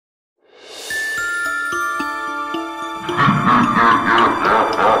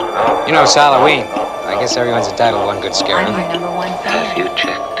You know, it's Halloween. I guess everyone's entitled to one good scare. I'm your number one fan. Have you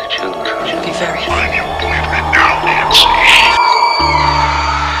checked the children? Be very. I'm your boyfriend now, Nancy.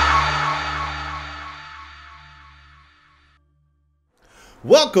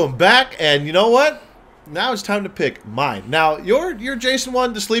 Welcome back, and you know what? Now it's time to pick mine. Now, your Jason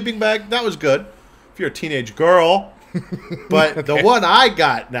one, the sleeping bag, that was good if you're a teenage girl. But Okay. the one I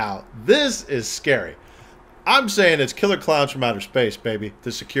got now, this is scary. I'm saying it's Killer Clowns from Outer Space, baby.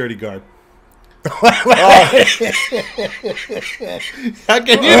 The security guard. How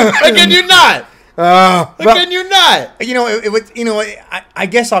can you not? How can you not? You know, it would. You know, I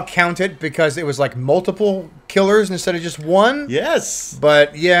guess I'll count it because it was like multiple killers instead of just one. Yes.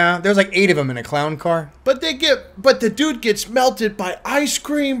 But yeah, there's like 8 of them in a clown car. But the dude gets melted by ice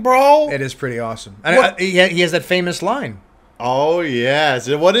cream, bro. It is pretty awesome. And he has that famous line. Oh yes.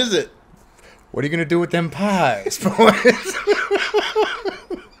 What is it? What are you gonna do with them pies, boys?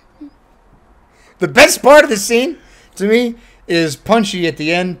 The best part of the scene, to me, is Punchy at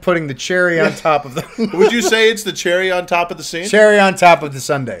the end putting the cherry on top of the... Would you say it's the cherry on top of the scene? Cherry on top of the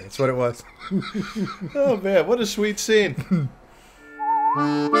sundae. That's what it was. Oh, man. What a sweet scene.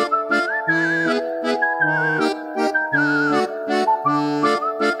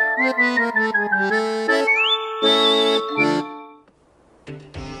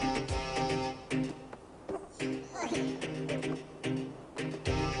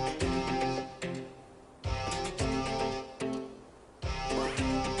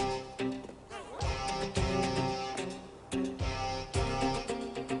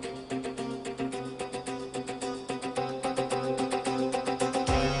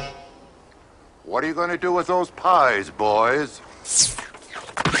 What are you going to do with those pies, boys?